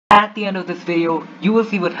At the end of this video, you will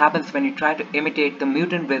see what happens when you try to imitate the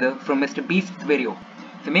mutant brother from Mr.beast's video.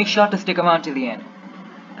 So make sure to stick around till the end.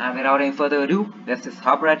 And without any further ado, let's just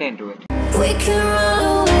hop right into it. We can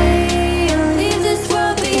run away and leave this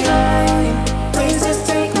world behind. Please just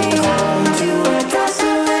take me home to a castle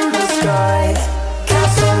in the sky.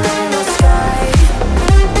 Castle in the sky.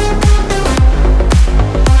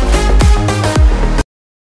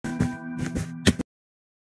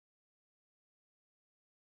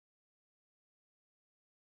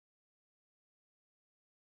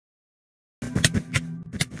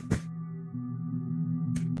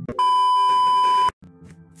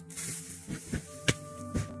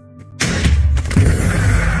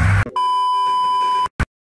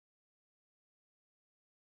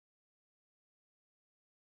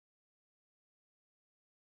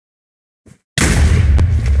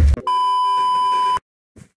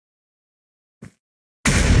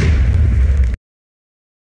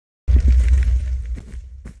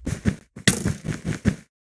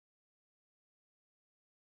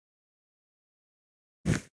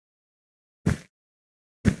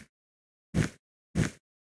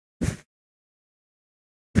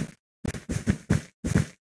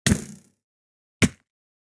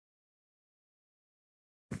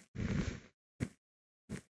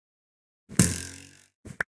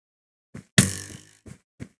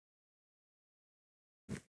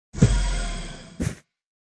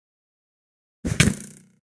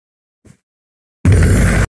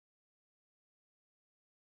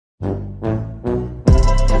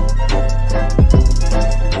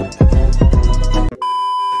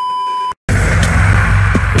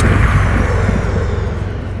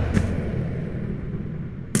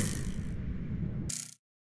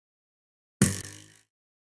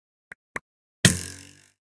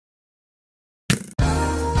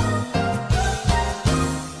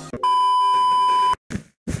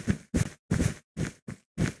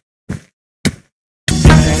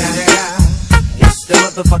 It's the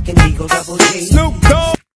motherfucking Eagle Double G. Snoop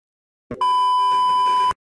Dogg.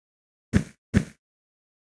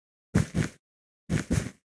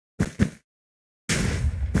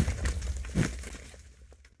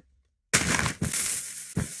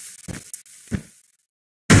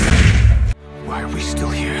 Why are we still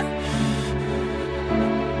here?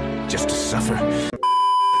 Just to suffer?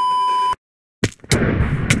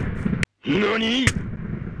 NANI?!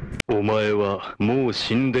 お前はもう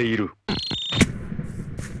死んでいる。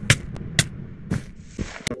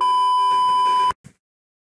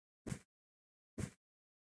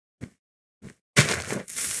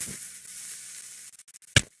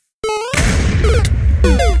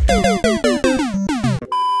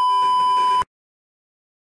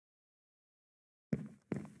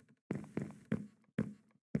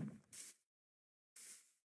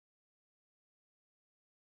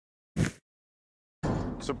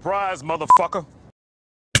Surprise, motherfucker!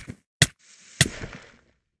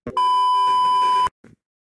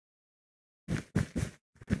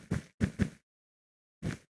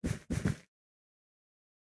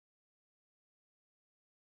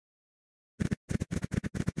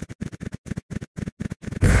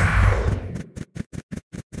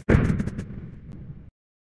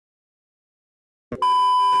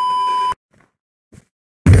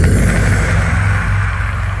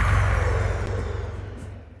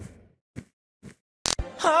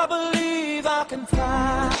 I believe I can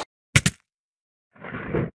fly.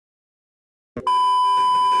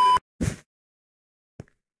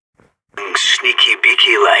 Sneaky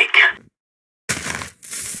beaky like.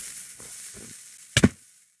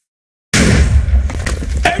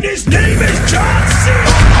 And his name is John C.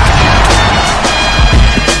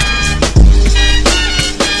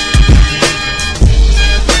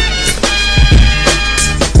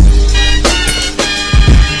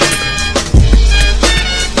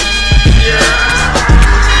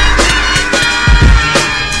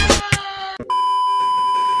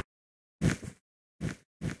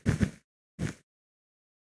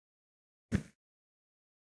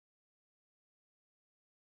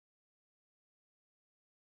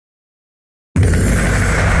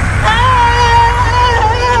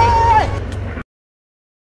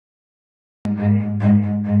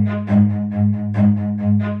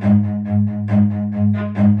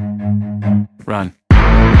 Run.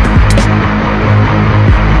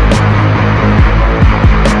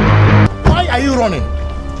 Why are you running?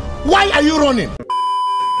 Why are you running?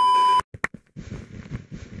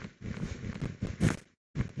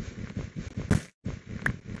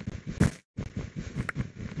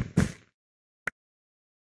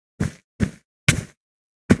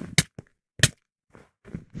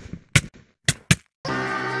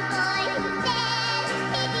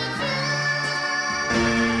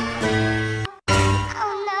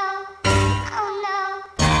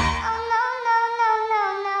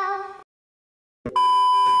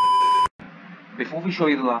 before we show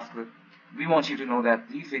you the last clip, we want you to know that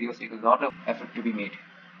these videos take a lot of effort to be made.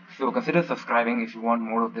 So consider subscribing if you want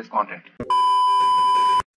more of this content.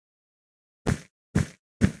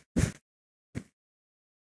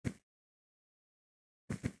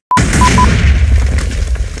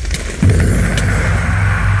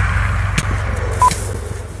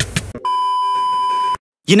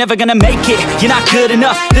 You're never gonna make it, you're not good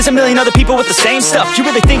enough. There's a million other people with the same stuff. You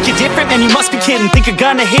really think you're different? Man, you must be kidding. Think you're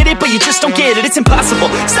gonna hit it, but you just don't get it. It's impossible,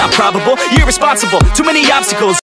 it's not probable, you're irresponsible. Too many obstacles.